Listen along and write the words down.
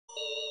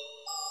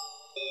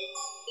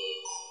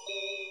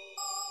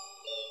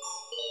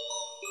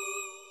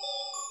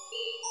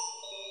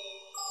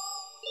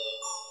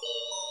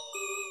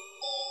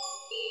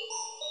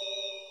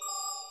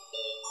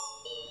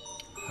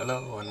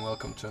Hello and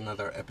welcome to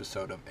another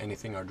episode of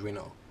Anything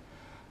Arduino.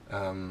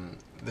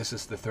 This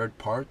is the third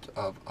part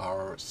of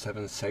our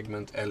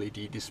 7-segment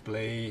LED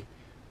display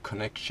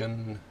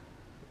connection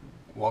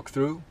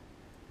walkthrough,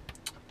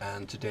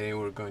 and today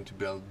we're going to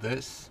build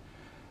this.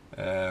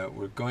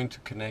 We're going to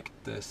connect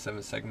the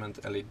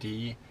 7-segment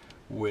LED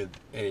with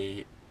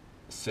a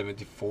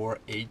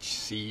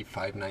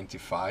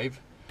 74HC595.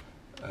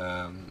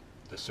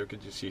 The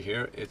circuit you see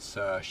here, it's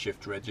a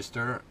shift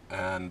register,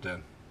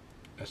 and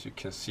as you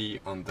can see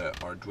on the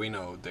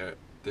Arduino there,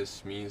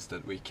 this means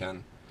that we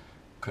can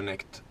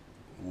connect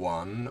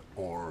 1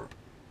 or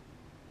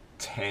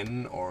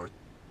 10 or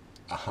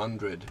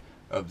 100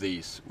 of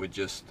these with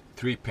just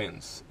 3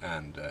 pins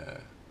and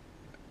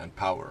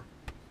power.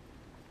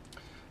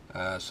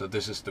 So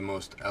this is the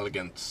most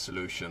elegant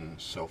solution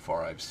so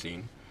far I've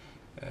seen,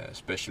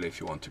 especially if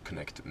you want to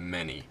connect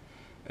many.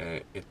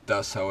 It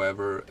does,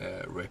 however,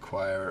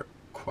 require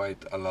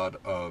quite a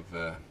lot of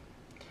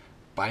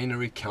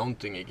binary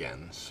counting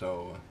again,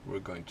 so we're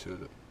going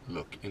to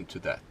look into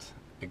that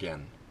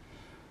again.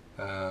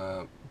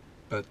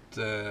 But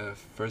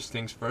first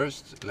things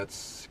first,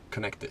 let's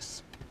connect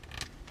this.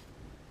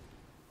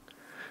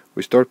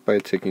 We start by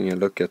taking a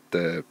look at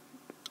the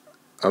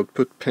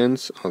output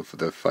pins of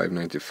the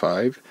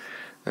 595,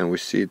 and we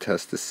see it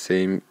has the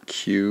same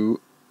Q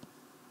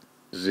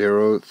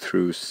 0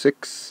 through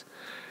 6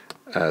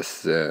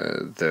 as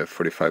the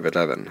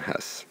 4511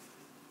 has.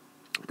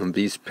 And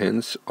these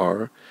pins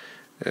are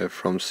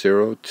from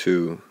 0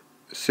 to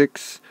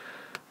 6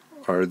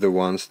 are the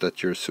ones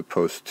that you're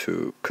supposed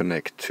to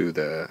connect to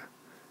the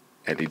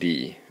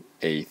LED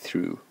A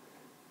through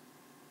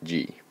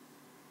G.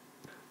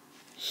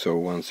 So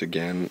once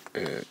again,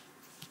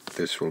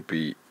 this will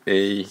be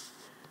A,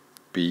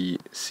 B,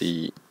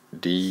 C,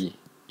 D,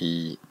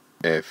 E,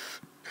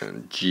 F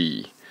and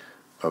G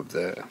of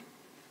the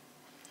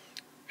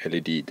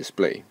LED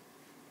display.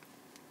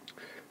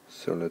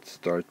 So let's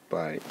start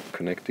by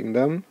connecting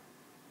them.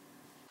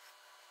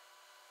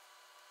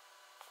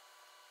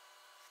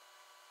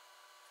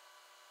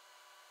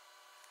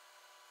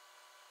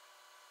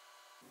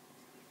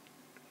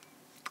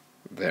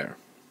 There,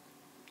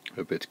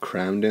 a bit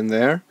crammed in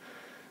there.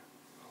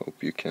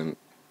 Hope you can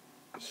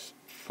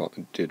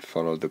did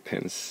follow the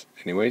pins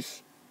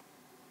anyways.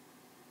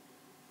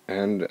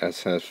 And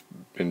as has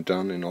been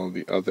done in all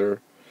the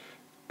other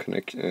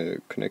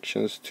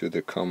connections to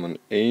the common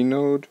A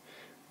node,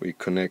 we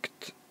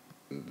connect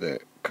the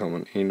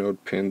common A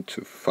node pin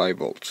to 5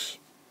 volts.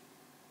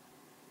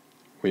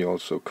 We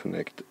also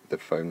connect the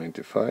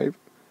 595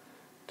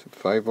 to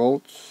 5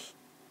 volts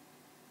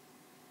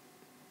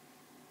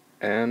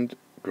and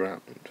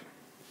ground.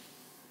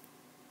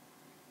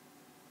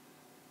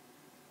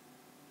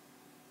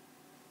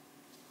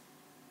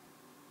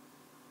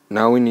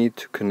 Now we need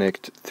to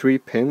connect 3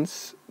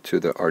 pins to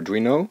the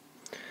Arduino,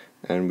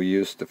 and we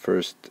use the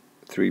first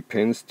 3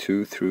 pins,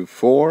 2 through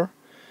 4.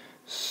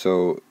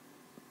 So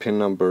pin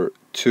number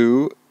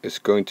 2 is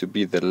going to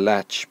be the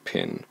latch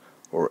pin,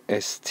 or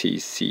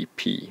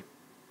STCP.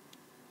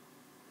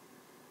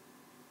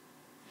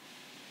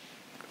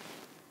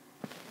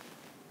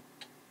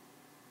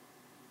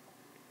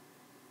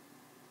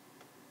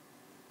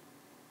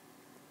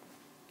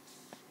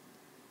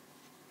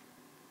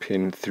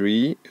 Pin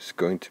 3 is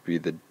going to be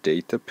the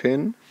data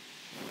pin.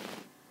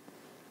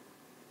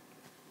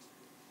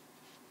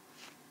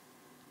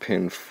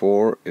 Pin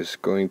 4 is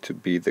going to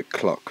be the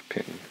clock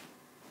pin,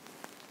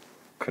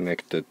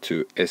 connected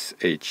to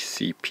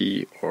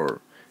SHCP,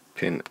 or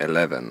pin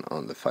 11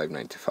 on the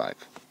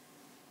 595.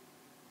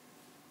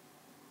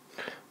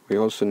 We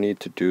also need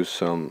to do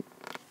some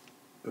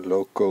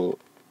local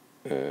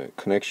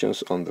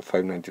connections on the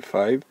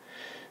 595.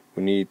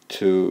 We need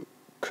to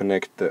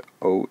connect the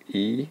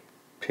OE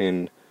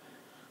pin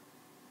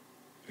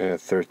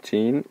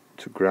 13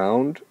 to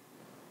ground.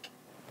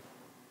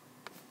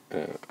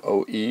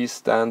 OE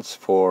stands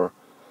for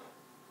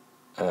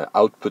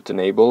output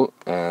enable,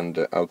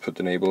 and output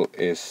enable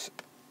is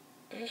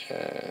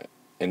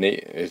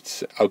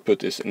its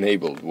output is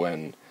enabled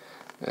when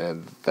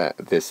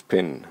this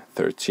pin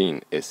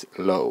 13 is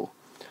low.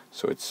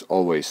 So it's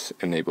always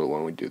enabled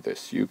when we do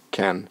this. You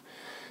can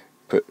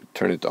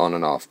turn it on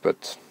and off,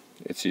 but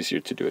it's easier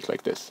to do it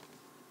like this.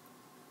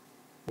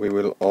 We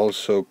will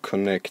also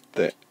connect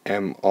the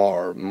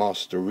MR,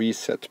 master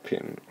reset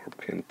pin, or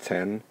pin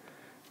 10,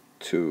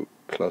 to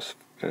plus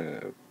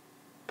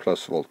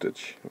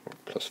voltage, or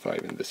plus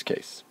 5 in this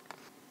case.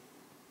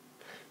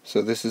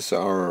 So this is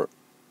our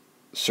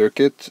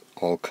circuit,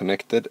 all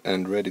connected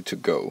and ready to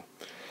go.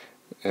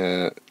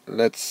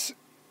 Let's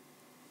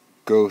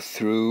go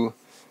through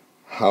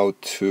how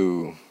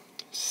to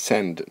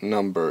send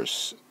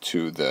numbers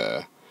to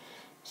the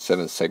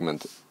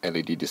 7-segment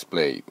LED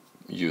display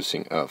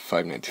using a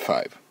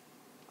 595.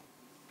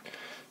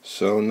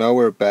 So now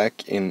we're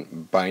back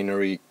in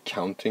binary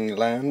counting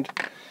land,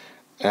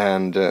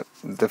 and the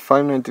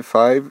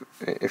 595,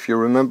 if you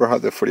remember how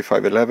the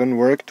 4511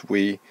 worked,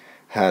 we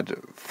had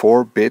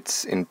 4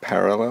 bits in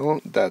parallel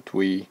that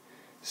we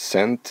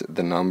sent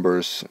the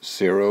numbers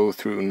 0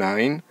 through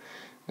 9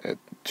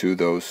 to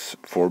those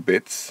 4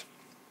 bits,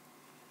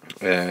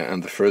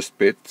 and the first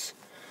bit,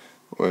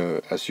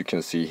 as you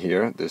can see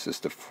here, this is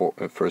the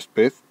first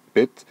bit.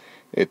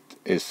 It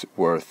is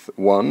worth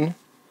 1,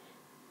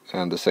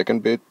 and the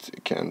second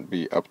bit can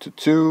be up to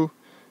 2,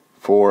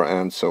 4,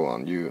 and so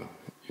on. You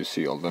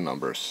see all the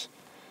numbers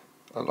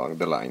along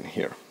the line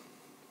here.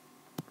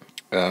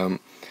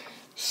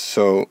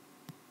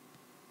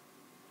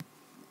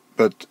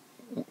 But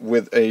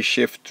with a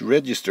shift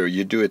register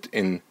you do it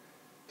in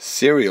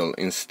serial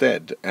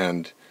instead,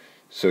 and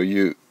so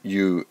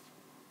you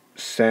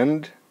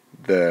send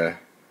the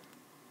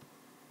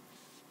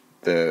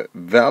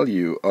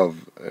value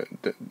of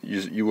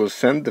you will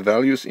send the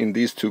values in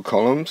these 2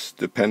 columns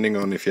depending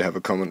on if you have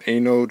a common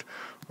anode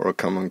or a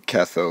common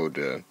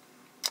cathode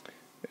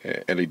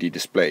LED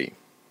display.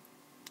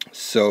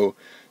 So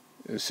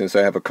since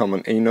I have a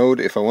common anode,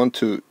 if I want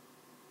to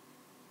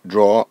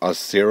draw a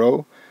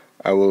 0,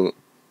 I will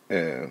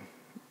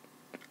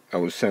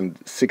send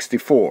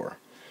 64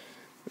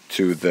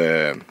 to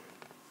the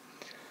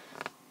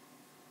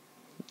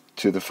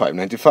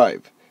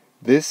 595.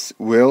 This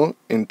will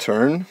in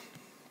turn,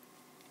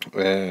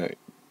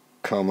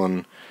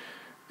 common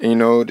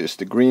anode is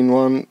the green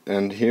one,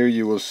 and here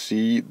you will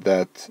see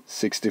that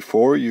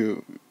 64,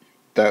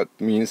 that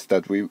means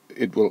that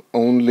it will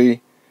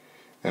only,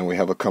 and we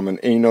have a common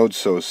anode,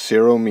 so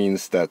 0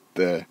 means that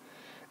the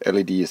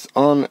LED is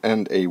on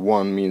and a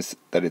 1 means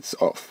that it's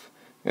off,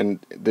 and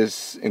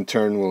this in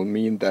turn will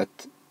mean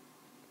that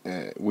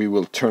we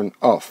will turn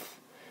off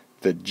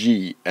the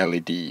G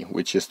LED,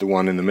 which is the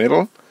one in the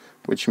middle,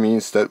 which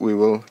means that we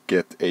will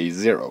get a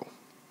 0,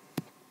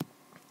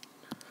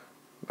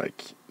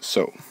 like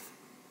so.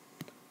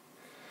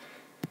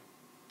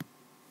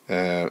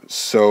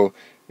 So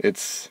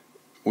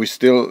we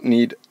still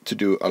need to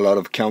do a lot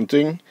of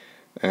counting,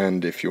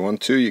 and if you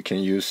want to, you can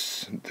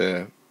use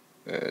the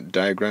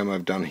diagram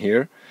I've done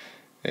here.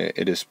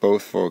 It is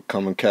both for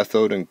common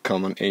cathode and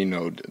common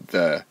anode,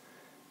 the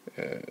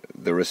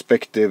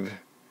respective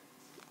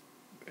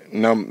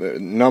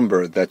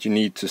number that you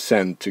need to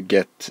send to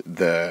get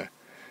the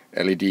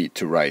LED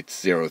to write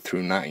 0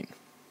 through 9.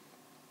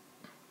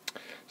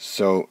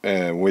 So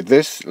with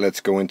this,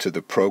 let's go into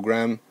the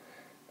program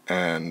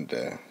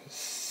and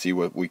see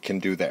what we can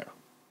do there.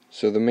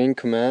 So the main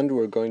command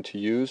we're going to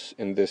use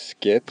in this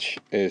sketch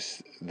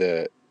is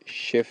the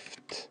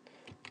shift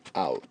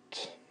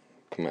out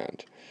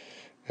command.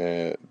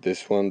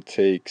 This one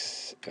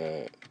takes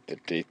the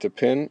data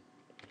pin,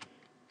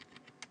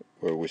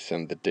 where we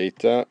send the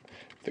data,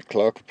 the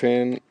clock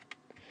pin,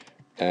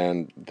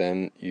 and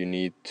then you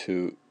need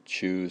to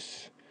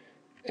choose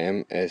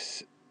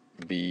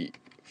MSB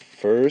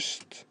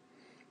first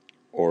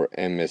or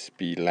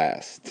MSB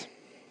last.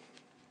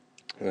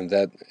 And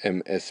that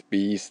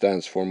MSB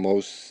stands for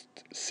most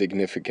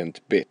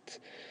significant bit.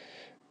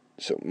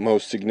 So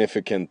most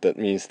significant, that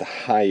means the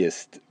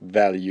highest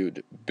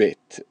valued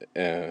bit.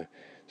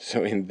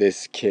 So in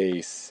this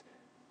case,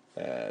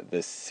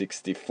 the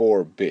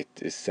 64 bit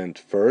is sent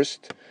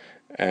first,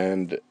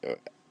 and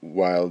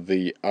while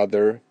the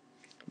other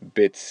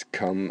bits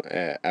come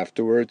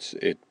afterwards,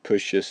 it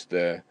pushes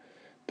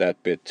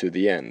that bit to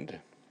the end.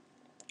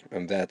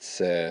 And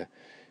that's,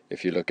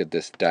 if you look at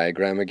this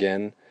diagram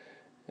again,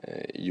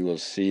 you will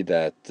see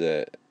that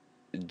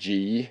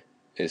G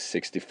is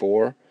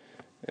 64,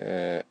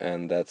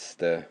 and that's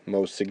the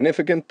most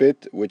significant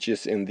bit, which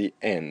is in the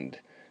end,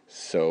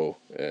 so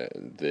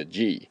the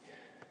G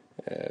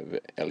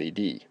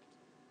LED.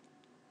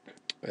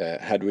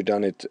 Had we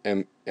done it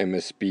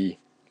MSB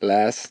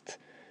last,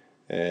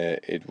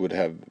 it would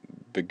have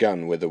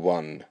begun with a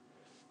 1,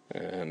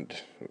 and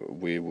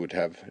we would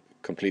have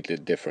completely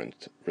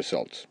different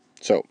results.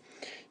 So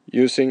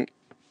using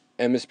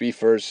MSB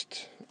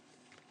first,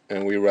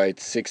 and we write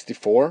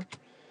 64,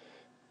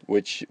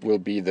 which will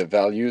be the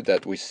value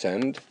that we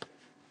send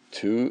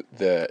to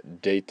the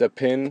data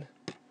pin,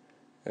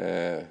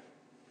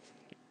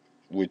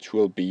 which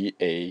will be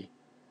a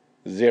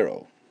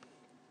 0,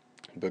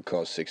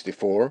 because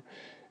 64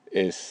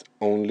 is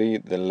only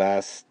the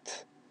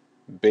last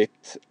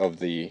bit of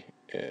the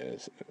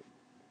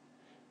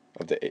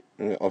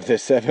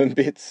 7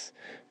 bits.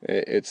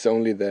 It's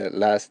only the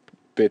last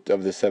bit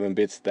of the 7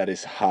 bits that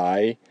is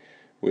high,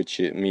 which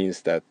it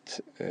means that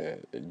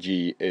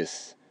G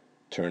is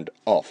turned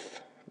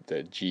off.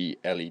 The G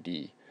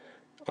LED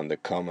on the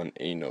common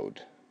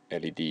anode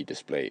LED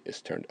display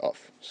is turned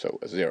off, so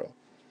a 0.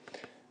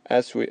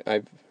 As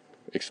I've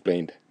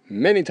explained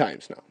many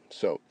times now,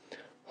 so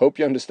hope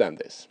you understand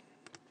this.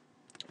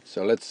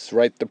 So let's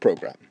write the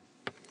program.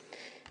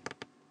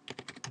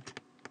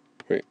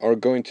 We are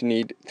going to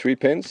need 3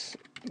 pins,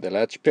 the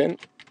latch pin,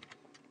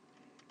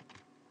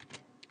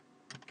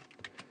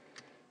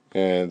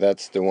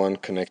 that's the one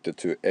connected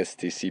to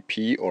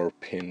STCP or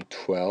pin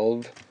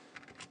 12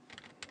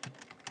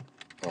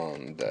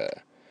 on the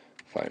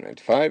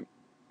 595,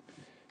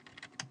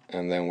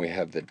 and then we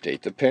have the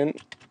data pin,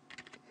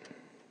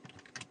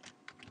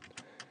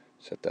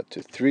 set that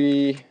to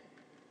 3,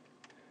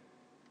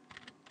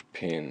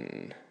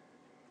 pin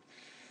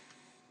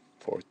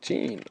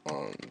 14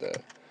 on the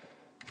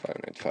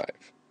 595.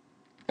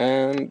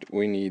 And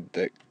we need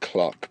the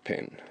clock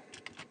pin,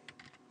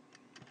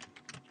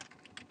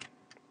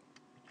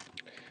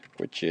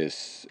 which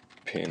is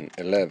pin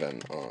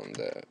 11 on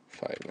the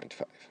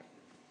 595.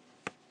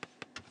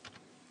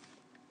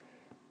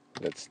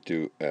 Let's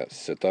do a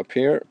setup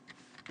here.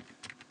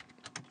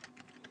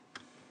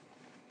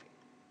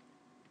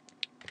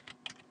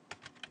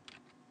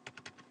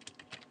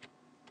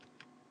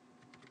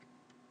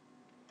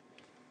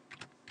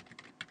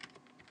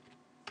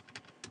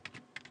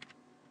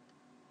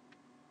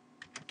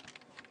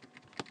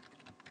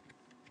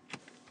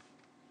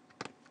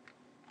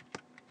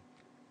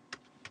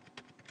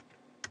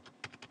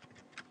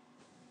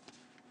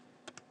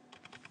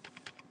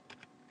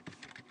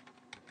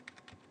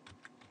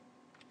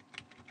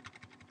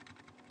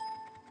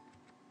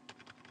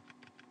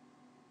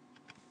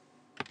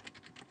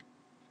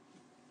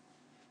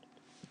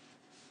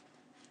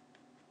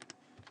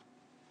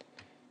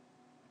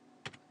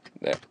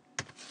 There.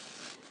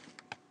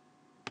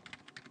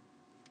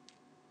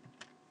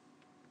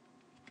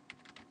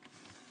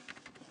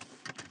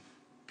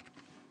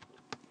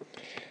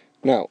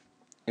 Now,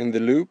 in the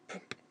loop,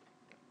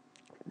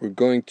 we're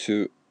going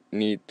to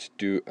need to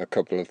do a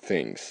couple of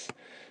things.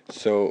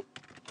 So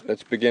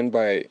let's begin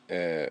by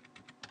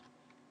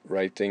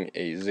writing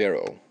a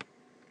 0.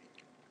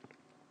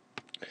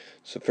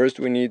 So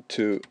first we need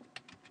to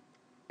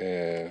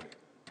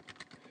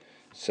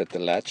set the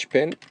latch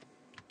pin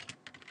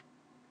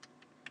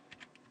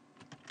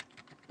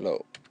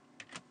low.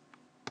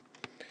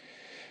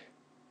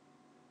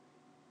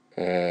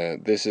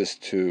 This is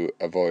to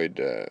avoid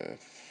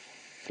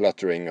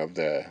fluttering of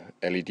the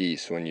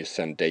LEDs when you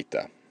send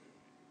data.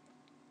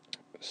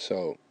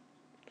 So,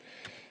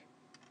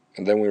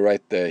 and then we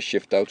write the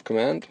shift out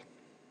command.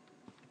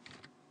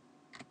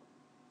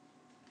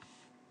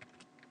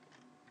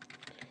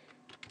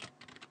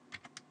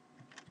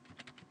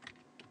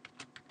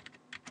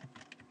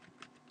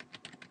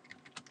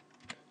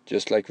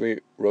 Just like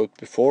we wrote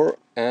before,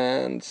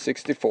 and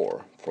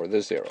 64 for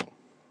the 0.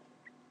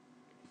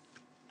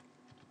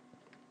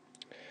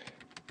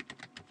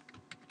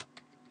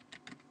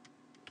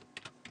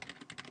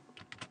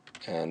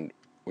 And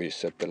we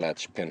set the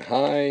latch pin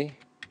high,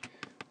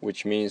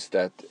 which means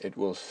that it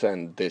will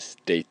send this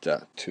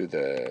data to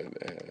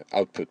the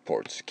output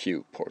ports,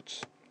 Q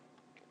ports.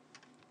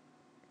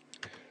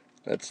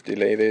 Let's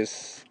delay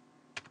this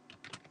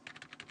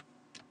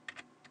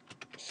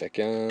a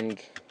second.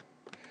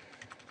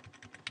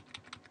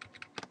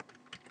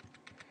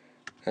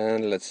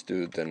 And let's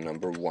do the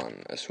number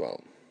 1 as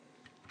well.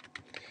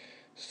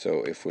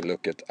 So if we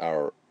look at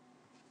our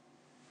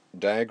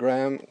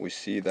diagram, we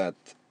see that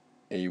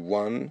a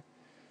 1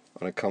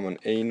 on a common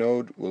A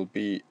node will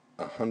be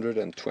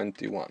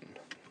 121,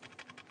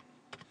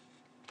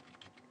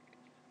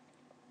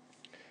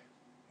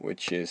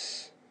 which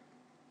is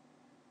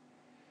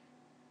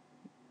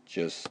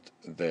just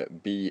the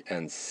B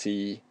and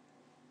C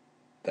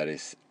that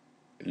is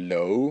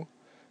low,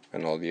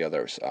 and all the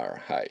others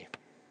are high.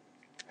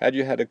 Had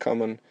you had a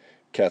common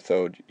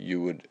cathode,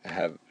 you would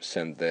have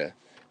send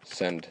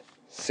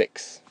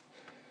 6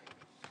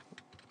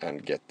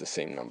 and get the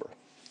same number.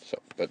 So,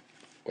 but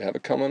we have a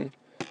common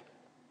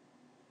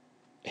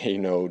A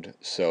node,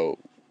 so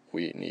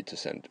we need to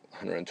send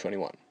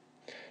 121.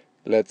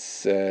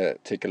 Let's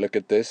take a look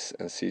at this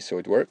and see so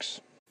it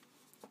works.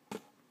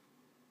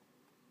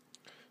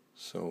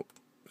 So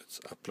let's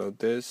upload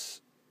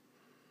this.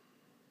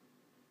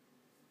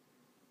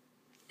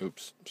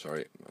 Oops,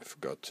 sorry, I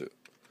forgot to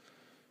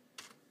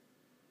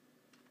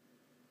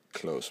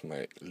close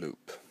my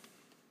loop.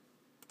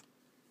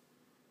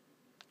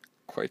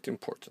 Quite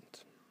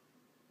important.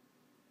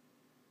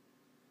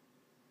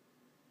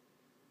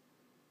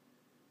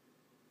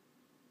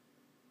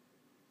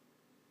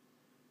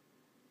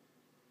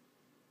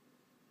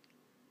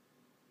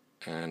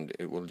 And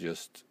it will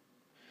just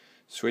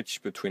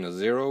switch between a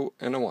 0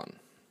 and a 1.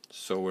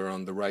 So we're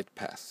on the right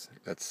path.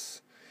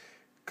 Let's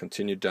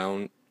continue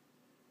down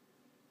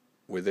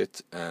with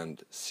it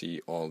and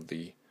see all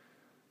the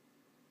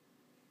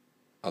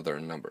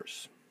other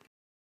numbers.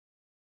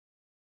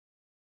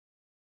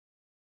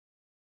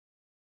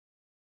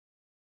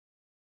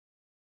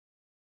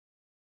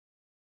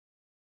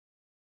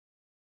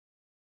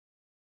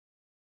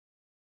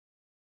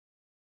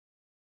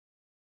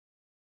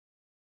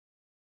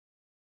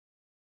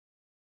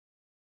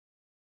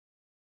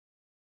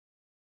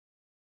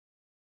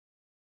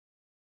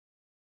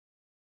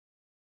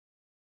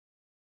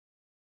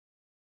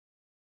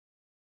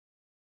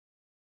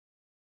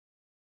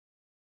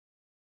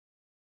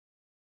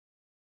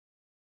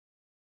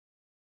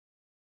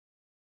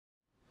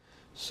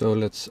 So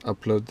let's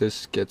upload this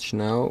sketch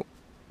now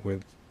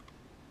with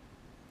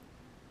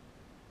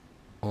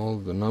all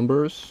the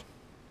numbers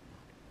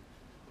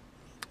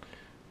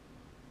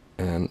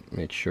and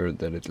make sure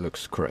that it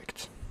looks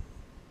correct.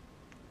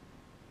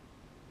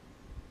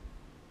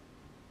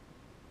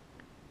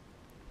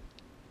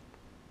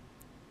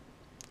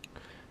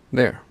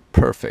 There.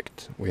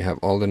 perfect. We have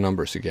all the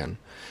numbers again.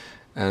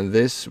 And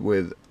this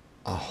with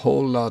a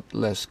whole lot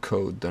less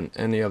code than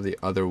any of the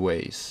other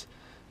ways.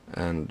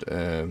 And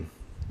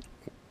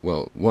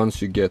well,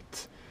 once you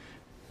get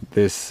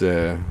this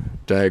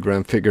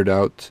diagram figured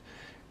out,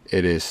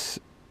 it is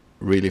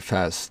really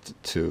fast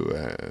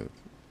to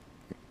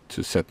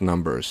set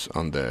numbers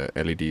on the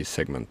LED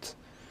segment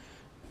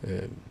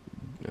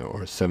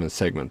or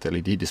 7-segment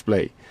LED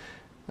display.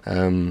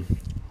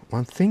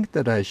 One thing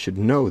that I should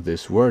know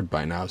this word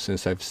by now,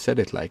 since I've said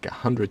it like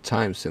 100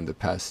 times in the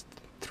past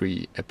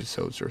 3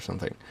 episodes or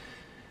something.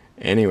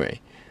 Anyway,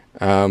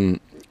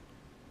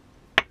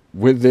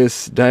 with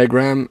this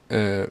diagram,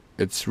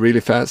 it's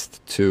really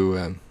fast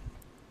to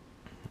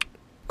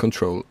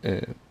control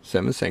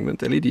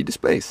 7-segment LED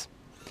displays.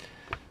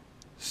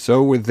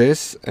 So with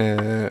this,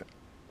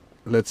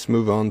 let's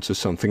move on to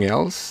something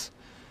else.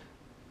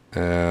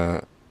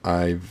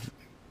 I've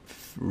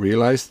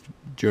realized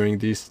during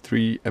these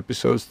 3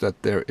 episodes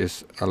that there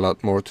is a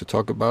lot more to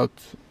talk about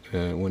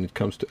when it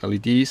comes to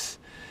LEDs.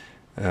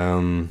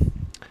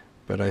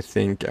 But I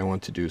think I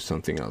want to do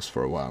something else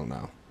for a while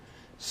now.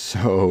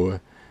 So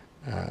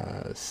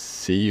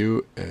see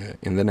you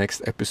in the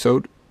next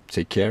episode.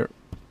 Take care.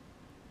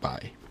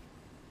 Bye.